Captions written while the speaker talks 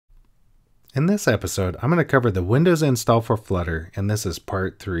In this episode, I'm going to cover the Windows install for Flutter, and this is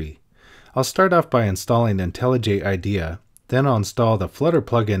part 3. I'll start off by installing IntelliJ IDEA, then I'll install the Flutter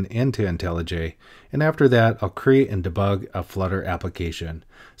plugin into IntelliJ, and after that I'll create and debug a Flutter application.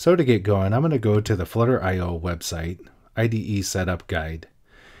 So to get going, I'm going to go to the Flutter.io website, IDE Setup Guide.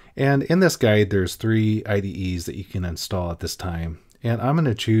 And in this guide there's 3 IDEs that you can install at this time. And I'm going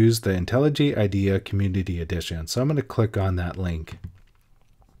to choose the IntelliJ IDEA Community Edition, so I'm going to click on that link.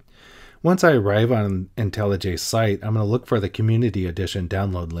 Once I arrive on IntelliJ's site, I'm going to look for the Community Edition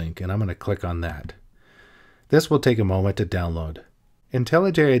download link, and I'm going to click on that. This will take a moment to download.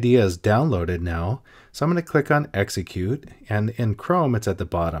 IntelliJ IDEA is downloaded now, so I'm going to click on Execute, and in Chrome it's at the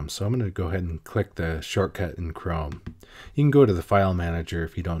bottom, so I'm going to go ahead and click the shortcut in Chrome. You can go to the File Manager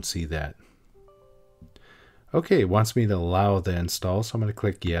if you don't see that. Okay, it wants me to allow the install, so I'm going to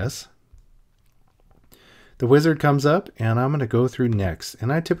click Yes. The wizard comes up and I'm going to go through Next,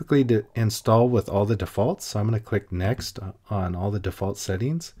 and I typically install with all the defaults, so I'm going to click Next on all the default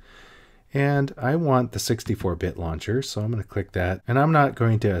settings, and I want the 64-bit launcher, so I'm going to click that, and I'm not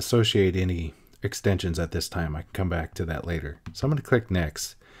going to associate any extensions at this time. I can come back to that later. So I'm going to click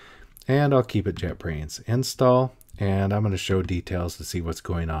Next, and I'll keep it JetBrains. Install, and I'm going to show details to see what's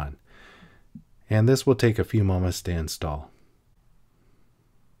going on, and this will take a few moments to install.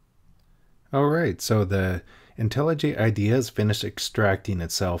 Alright, so the IntelliJ IDEA has finished extracting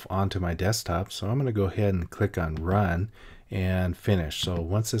itself onto my desktop, so I'm going to go ahead and click on Run and Finish. So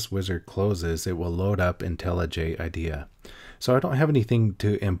once this wizard closes, it will load up IntelliJ IDEA. So I don't have anything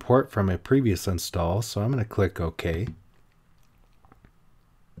to import from a previous install, so I'm going to click OK.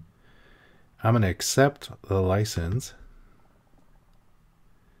 I'm going to accept the license.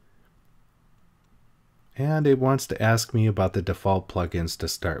 And it wants to ask me about the default plugins to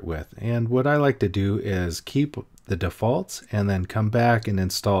start with. And what I like to do is keep the defaults and then come back and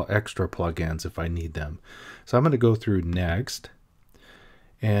install extra plugins if I need them. So I'm going to go through Next,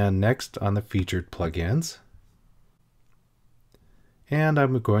 and Next on the featured plugins. And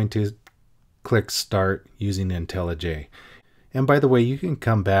I'm going to click Start using IntelliJ. And by the way, you can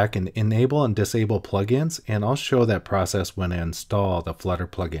come back and enable and disable plugins, and I'll show that process when I install the Flutter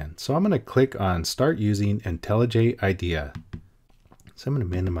plugin. So I'm going to click on Start using IntelliJ IDEA. So I'm going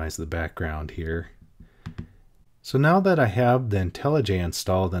to minimize the background here. So now that I have the IntelliJ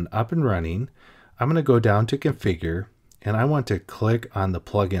installed and up and running, I'm going to go down to Configure, and I want to click on the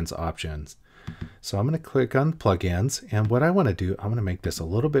Plugins options. So I'm going to click on Plugins, and what I want to do, I'm going to make this a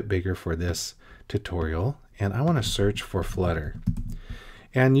little bit bigger for this tutorial, and I want to search for Flutter.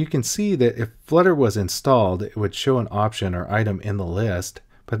 And you can see that if Flutter was installed, it would show an option or item in the list,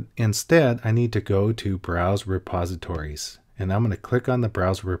 but instead I need to go to Browse Repositories, and I'm going to click on the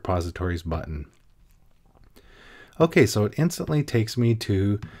Browse Repositories button. Okay, so it instantly takes me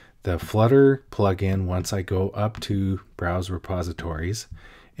to the Flutter plugin once I go up to Browse Repositories,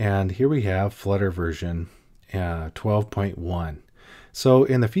 and here we have Flutter version 12.1. So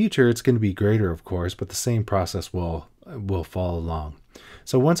in the future, it's going to be greater, of course, but the same process will follow along.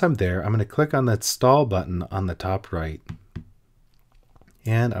 So once I'm there, I'm going to click on the Install button on the top right,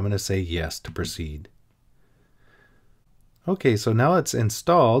 and I'm going to say Yes to proceed. Okay, so now it's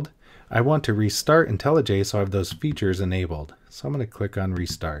installed. I want to restart IntelliJ so I have those features enabled. So I'm going to click on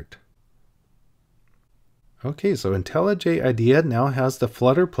Restart. Okay, so IntelliJ IDEA now has the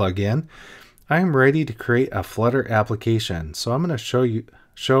Flutter plugin. I am ready to create a Flutter application. So I'm going to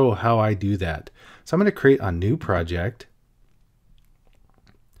show how I do that. So I'm going to create a new project.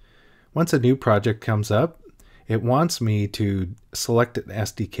 Once a new project comes up, it wants me to select an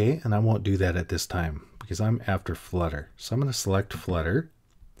SDK, and I won't do that at this time because I'm after Flutter. So I'm going to select Flutter.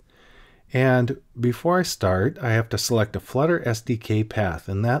 And before I start, I have to select a Flutter SDK path,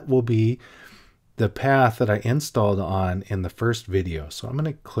 and that will be the path that I installed on in the first video. So I'm going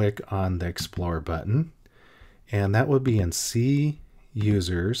to click on the Explore button, and that will be in C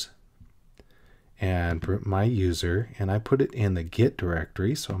Users and My User, and I put it in the Git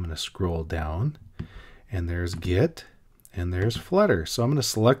directory. So I'm going to scroll down, and there's Git, and there's Flutter. So I'm going to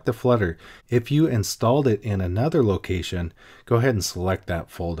select the Flutter. If you installed it in another location, go ahead and select that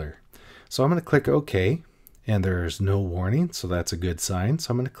folder. So I'm going to click OK, and there's no warning, so that's a good sign.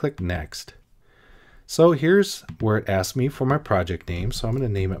 So I'm going to click Next. So here's where it asks me for my project name. So I'm going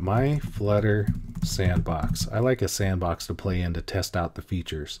to name it My Flutter Sandbox. I like a sandbox to play in to test out the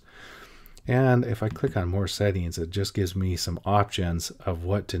features. And if I click on more settings, it just gives me some options of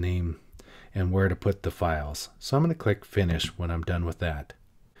what to name and where to put the files. So I'm going to click Finish when I'm done with that.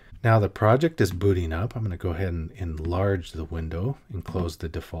 Now the project is booting up. I'm going to go ahead and enlarge the window and close the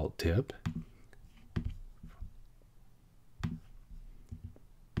default tip.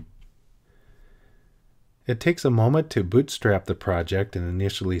 It takes a moment to bootstrap the project and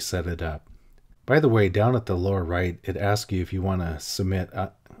initially set it up. By the way, down at the lower right, it asks you if you want to submit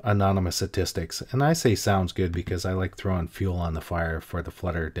anonymous statistics, and I say sounds good because I like throwing fuel on the fire for the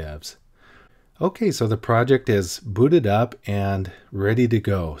Flutter devs. Okay, so the project is booted up and ready to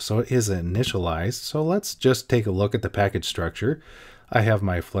go. So it is initialized. So let's just take a look at the package structure. I have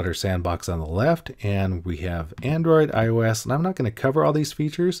my Flutter sandbox on the left, and we have Android, iOS, and I'm not going to cover all these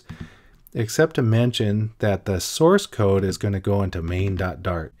features except to mention that the source code is going to go into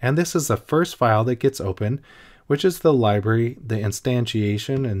main.dart. And this is the first file that gets open, which is the library. The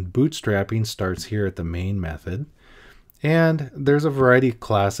instantiation and bootstrapping starts here at the main method. And there's a variety of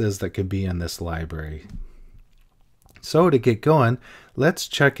classes that could be in this library. So to get going, let's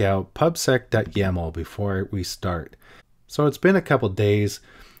check out pubsec.yaml before we start. So it's been a couple days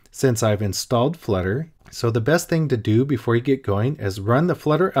since I've installed Flutter. So the best thing to do before you get going is run the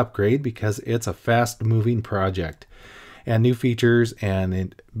Flutter upgrade because it's a fast-moving project. And new features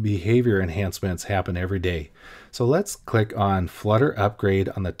and behavior enhancements happen every day. So let's click on Flutter upgrade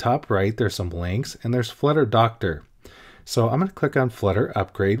on the top right. There's some links, and there's Flutter Doctor. So I'm going to click on Flutter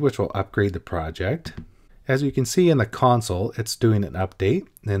Upgrade, which will upgrade the project. As you can see in the console, it's doing an update.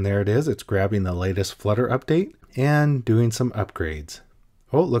 And there it is. It's grabbing the latest Flutter update and doing some upgrades.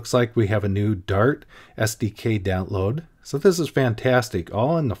 Oh, it looks like we have a new Dart SDK download. So this is fantastic.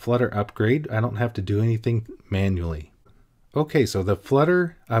 All in the Flutter upgrade. I don't have to do anything manually. Okay, so the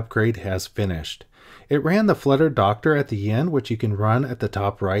Flutter upgrade has finished. It ran the Flutter Doctor at the end, which you can run at the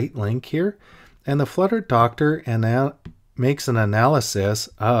top right link here. And the Flutter Doctor makes an analysis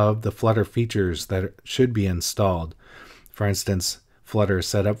of the Flutter features that should be installed. For instance, Flutter is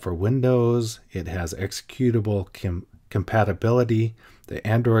set up for Windows. It has executable compatibility. The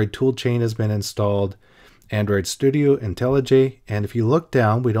Android toolchain has been installed. Android Studio, IntelliJ, and if you look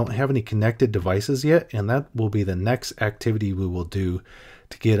down, we don't have any connected devices yet, and that will be the next activity we will do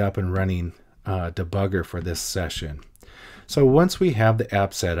to get up and running Debugger for this session. So once we have the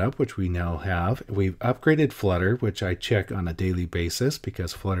app set up, which we now have, we've upgraded Flutter, which I check on a daily basis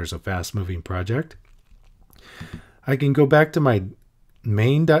because Flutter is a fast-moving project. I can go back to my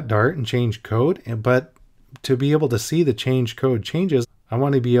main.dart and change code, but to be able to see the change code changes, I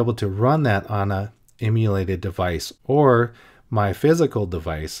want to be able to run that on a emulated device or my physical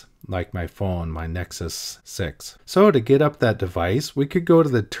device like my phone, my Nexus 6. So to get up that device, we could go to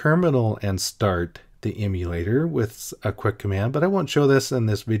the terminal and start the emulator with a quick command, but I won't show this in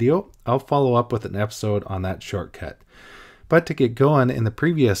this video. I'll follow up with an episode on that shortcut. But to get going, in the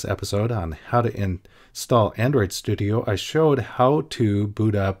previous episode on how to install Android Studio, I showed how to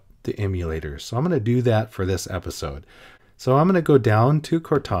boot up the emulator. So I'm going to do that for this episode. So I'm going to go down to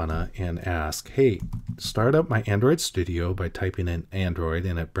Cortana and ask, hey, start up my Android Studio by typing in Android,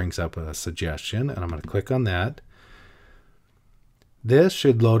 and it brings up a suggestion, and I'm going to click on that. This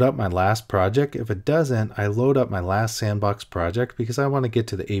should load up my last project. If it doesn't, I load up my last sandbox project because I want to get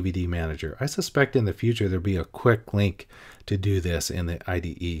to the AVD manager. I suspect in the future there'll be a quick link to do this in the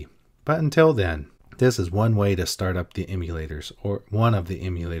IDE. But until then, this is one way to start up the emulators, or one of the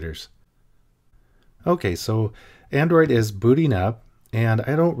emulators. Okay, so Android is booting up, and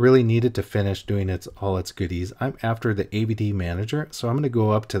I don't really need it to finish doing all its goodies. I'm after the AVD manager, so I'm going to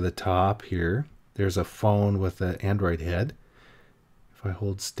go up to the top here. There's a phone with the Android head. If I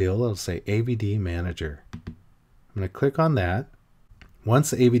hold still, it'll say AVD Manager. I'm going to click on that. Once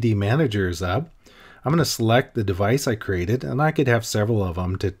the AVD Manager is up, I'm going to select the device I created, and I could have several of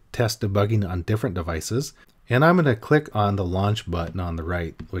them to test debugging on different devices. And I'm going to click on the Launch button on the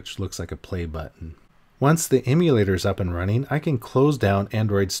right, which looks like a play button. Once the emulator is up and running, I can close down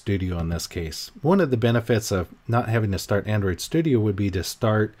Android Studio in this case. One of the benefits of not having to start Android Studio would be to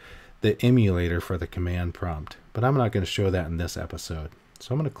start the emulator for the command prompt. But I'm not going to show that in this episode.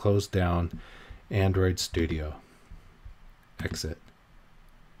 So I'm going to close down Android Studio. Exit.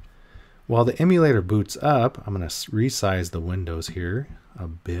 While the emulator boots up, I'm going to resize the windows here a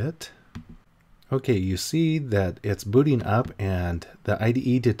bit. Okay, you see that it's booting up and the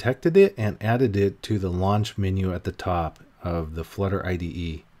IDE detected it and added it to the launch menu at the top of the Flutter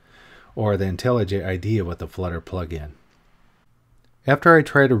IDE, or the IntelliJ IDE with the Flutter plugin. After I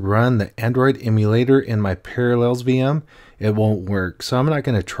try to run the Android emulator in my Parallels VM, it won't work. So I'm not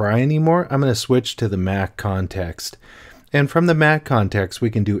going to try anymore. I'm going to switch to the Mac context. And from the Mac context, we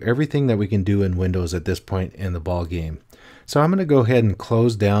can do everything that we can do in Windows at this point in the ball game. So I'm going to go ahead and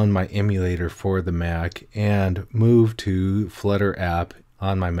close down my emulator for the Mac and move to Flutter app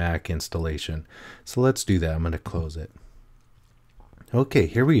on my Mac installation. So let's do that. I'm going to close it. Okay,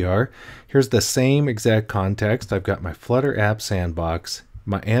 here we are. Here's the same exact context. I've got my Flutter app sandbox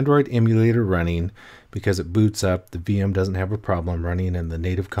my Android emulator running because it boots up. The VM doesn't have a problem running in the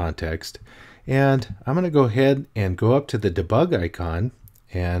native context. And I'm going to go ahead and go up to the debug icon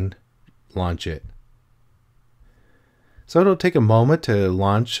and launch it. So it'll take a moment to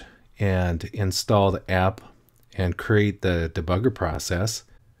launch and install the app and create the debugger process.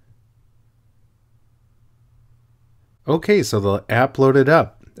 Okay, so the app loaded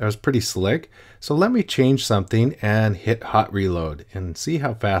up. That was pretty slick. So let me change something and hit hot reload and see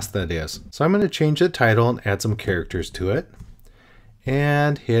how fast that is. So I'm going to change the title and add some characters to it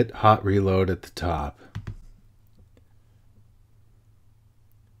and hit hot reload at the top.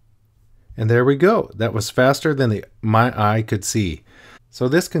 And there we go. That was faster than my eye could see. So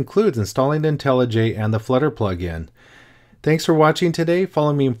this concludes installing IntelliJ and the Flutter plugin. Thanks for watching today.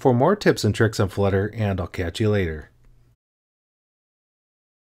 Follow me for more tips and tricks on Flutter, and I'll catch you later.